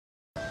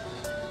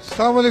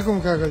अस्सलाम वालेकुम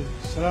काका जी।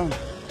 सलाम।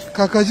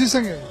 काका जी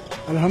څنګه؟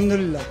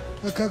 अल्हम्दुलिल्लाह।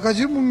 काका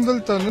जी مونږ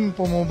دلته نن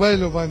په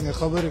موبایل باندې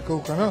خبرې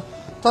کوو کنه.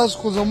 تاسو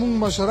خو زمونږ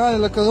مشران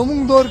لکه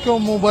زمونږ دور کې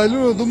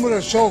موبایلونو دومره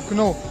شوق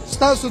نو.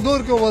 تاسو دور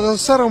کې ودا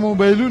سره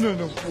موبایلونه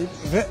نو.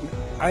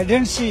 I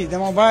didn't see the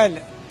mobile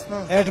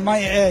at my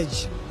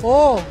age.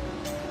 Oh,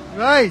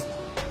 right.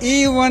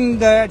 Even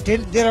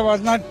there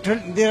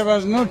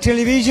was no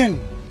television.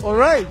 All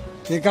right.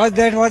 Because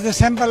that was a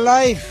simple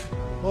life.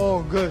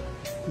 Oh, good.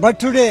 But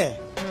today,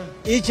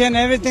 each and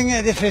everything,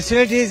 the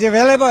facility is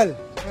available.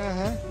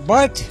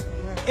 But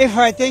if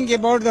I think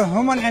about the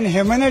human and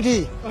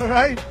humanity, all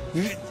right,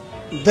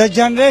 the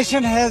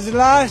generation has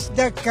lost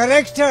the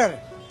character.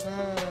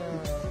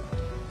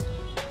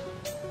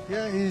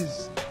 Yeah,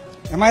 he's.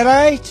 Am I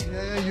right?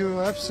 Yeah,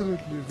 you're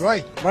absolutely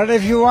right. But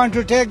if you want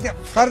to take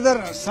further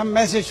some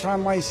message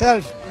from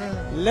myself,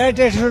 let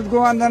it should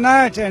go on the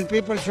net and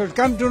people should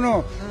come to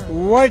know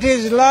what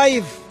is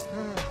life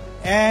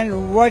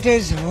and what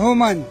is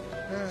human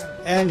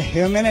and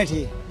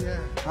humanity.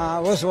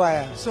 What's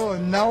why? So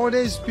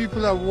nowadays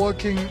people are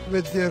working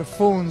with their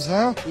phones,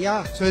 huh?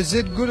 Yeah. So is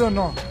it good or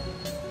not?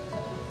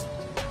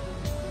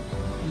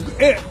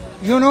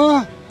 You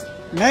know,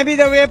 maybe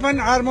the weapon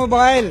or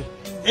mobile,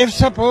 if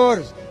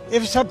suppose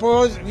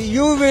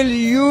you will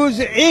use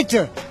it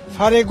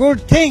for a good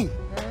thing,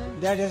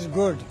 that is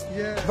good.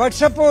 Yeah. But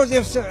suppose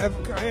if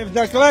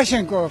the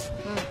Kalashnikov,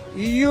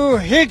 you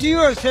hit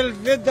yourself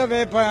with the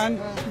weapon,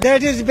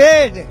 that is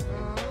bad.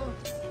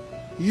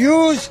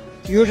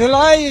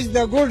 Utilize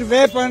the good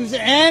weapons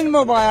and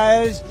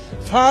mobiles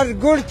for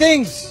good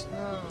things.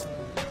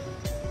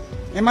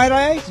 Am I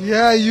right?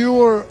 Yeah, you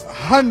were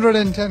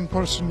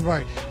 110%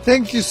 right.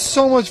 Thank you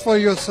so much for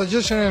your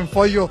suggestion and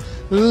for your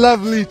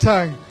lovely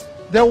time.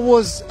 That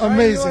was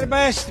amazing. Try your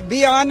best.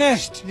 Be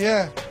honest.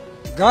 Yeah.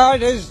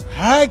 God is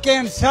high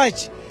and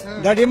such.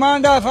 The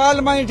demand of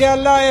Almighty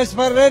Allah is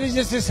for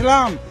religious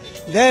Islam.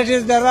 That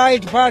is the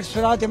right path,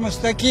 Surat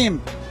Mustaqim.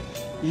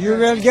 You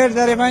will get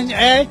the revenge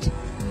at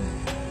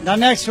the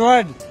next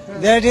word.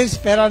 That is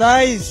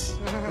paradise.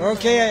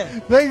 Okay.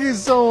 Thank you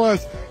so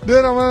much.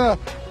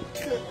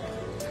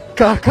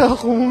 Kaka,